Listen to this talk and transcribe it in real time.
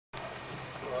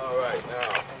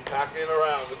rocking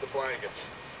around with the blankets.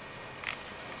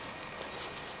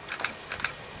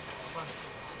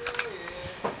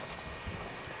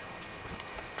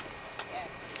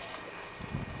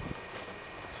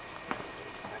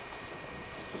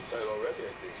 Tight already,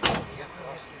 I think.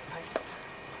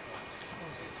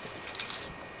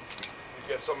 You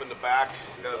get some in the back.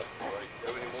 You have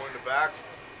any more in the back?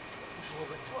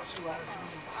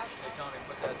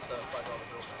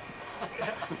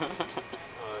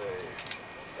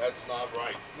 That's not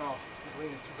right. No, he's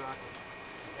leaning too back.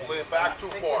 Lean back too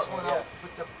far. This one out.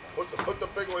 Put the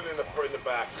big one in the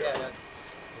back. Yeah. Because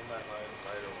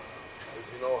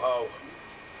you know how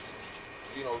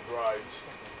Gino drives.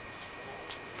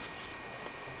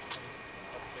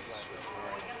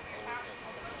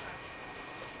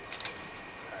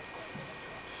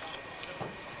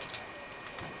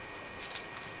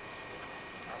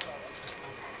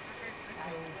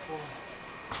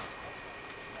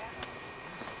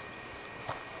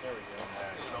 There we go.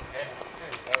 Okay.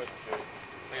 That was good.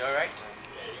 Are you all right?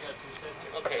 Yeah, you got 2 sets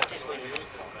here. Okay, just leave it.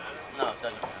 No, it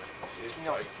doesn't matter. He's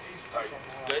tight. He's tight.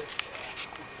 Good?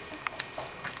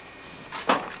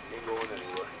 Ain't going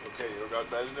anywhere. Okay, you got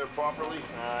that in there properly?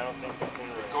 No, I don't think that's in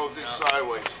there. It goes in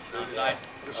sideways.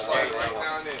 Just slide right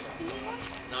down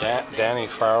in. Danny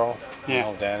Farrell. Yeah.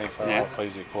 Oh, Danny Farrell Yeah.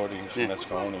 plays the accordion in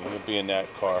Mescalone. He'll be in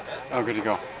that car. Oh, good to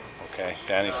go. Okay,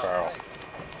 Danny Farrell.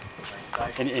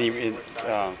 And he,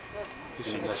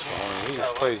 He's in Mescalone. He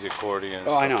plays the accordion.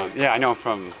 oh, I know. Yeah, I know him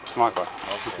from Marco.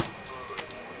 Okay.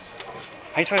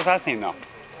 How do you spell his last name, though?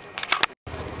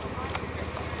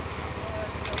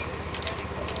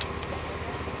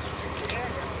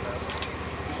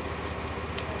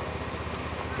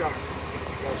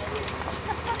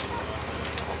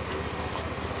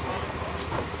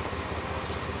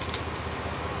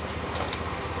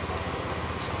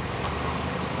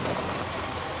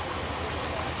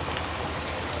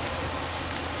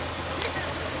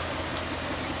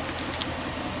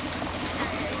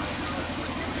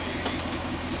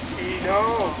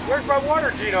 Gino! Where's my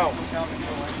water, Gino?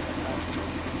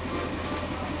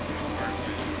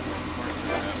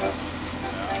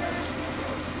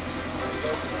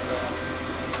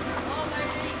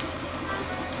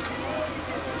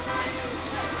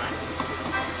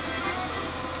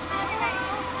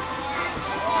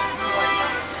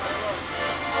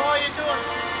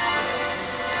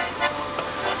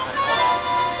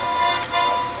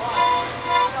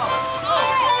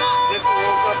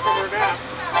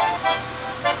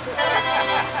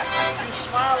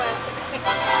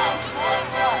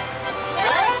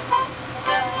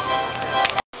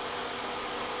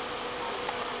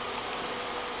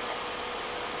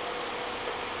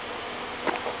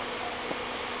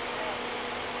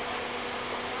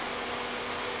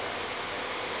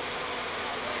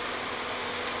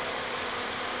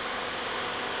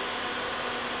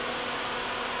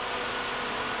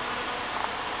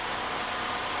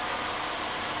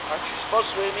 Aren't you supposed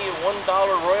to pay me a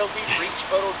 $1 royalty for each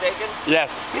photo taken?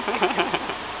 Yes.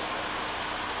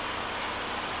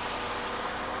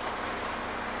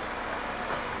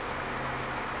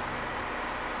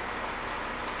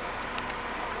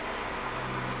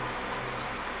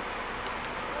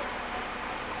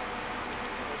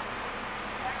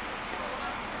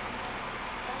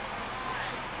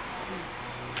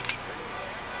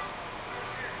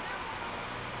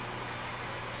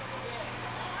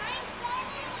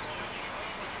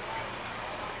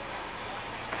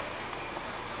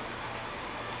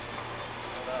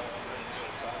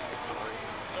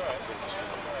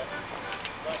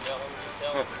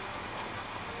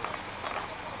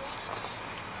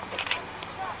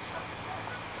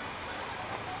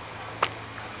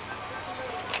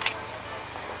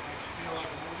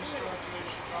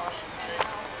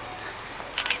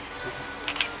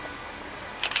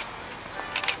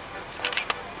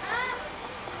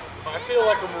 I feel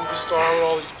like a movie star with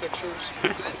all these pictures.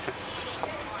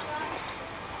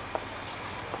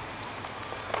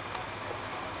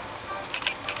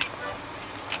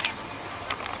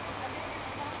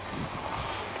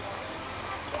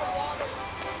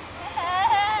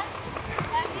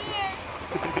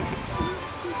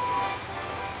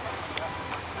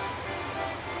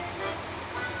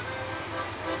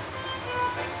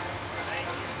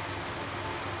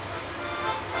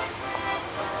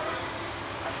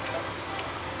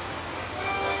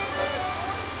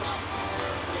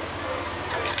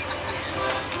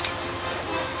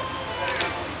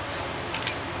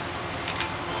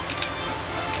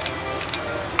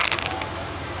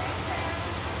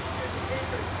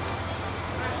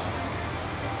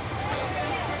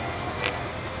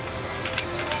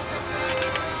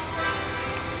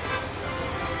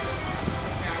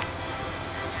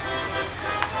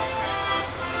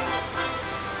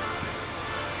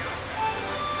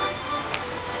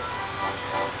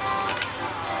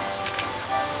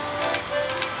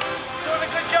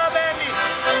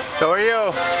 So are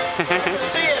you.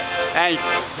 See ya. Hey.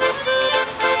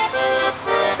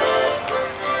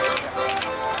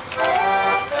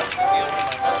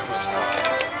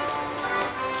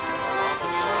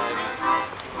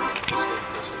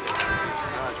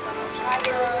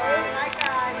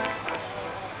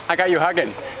 I got you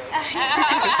hugging.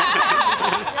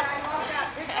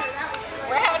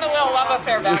 We're having a little love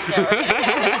affair back there.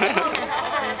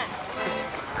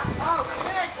 Oh,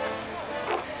 Six!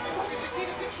 Did you see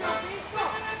the picture on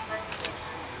Facebook?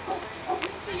 Did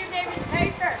you see your name in the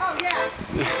paper? Oh, yeah.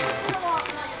 Come on,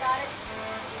 now you got it.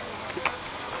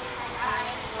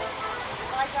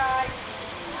 Bye, guys.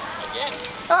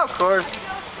 Oh, of course.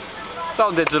 It's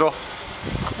all digital.